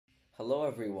Hello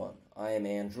everyone, I am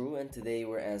Andrew and today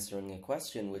we're answering a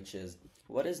question which is,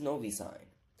 what is NoviSign?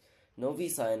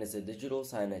 NoviSign is a digital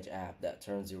signage app that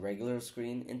turns your regular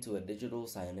screen into a digital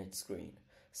signage screen.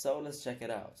 So let's check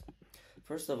it out.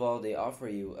 First of all, they offer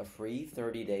you a free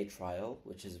 30-day trial,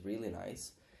 which is really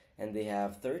nice, and they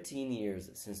have 13 years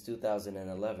since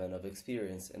 2011 of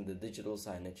experience in the digital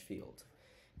signage field.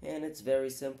 And it's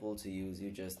very simple to use. You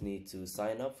just need to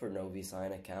sign up for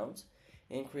NoviSign account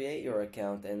and create your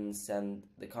account and send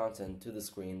the content to the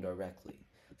screen directly.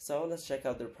 So let's check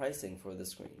out their pricing for the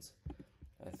screens.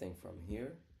 I think from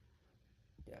here,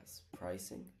 yes,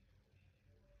 pricing.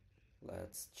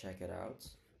 Let's check it out.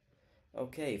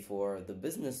 Okay, for the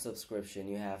business subscription,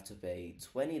 you have to pay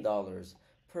 $20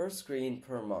 per screen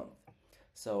per month.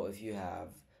 So if you have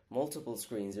multiple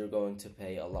screens, you're going to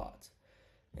pay a lot.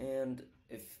 And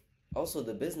if also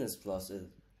the business plus is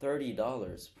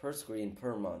 $30 per screen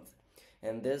per month.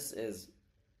 And this is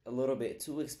a little bit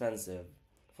too expensive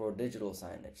for digital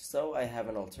signage. So I have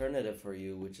an alternative for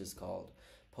you, which is called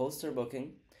poster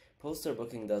booking. Poster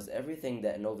booking does everything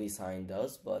that NoviSign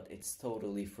does, but it's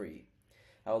totally free.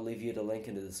 I'll leave you the link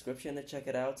in the description to check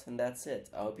it out, and that's it.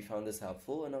 I hope you found this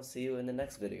helpful, and I'll see you in the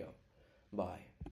next video. Bye.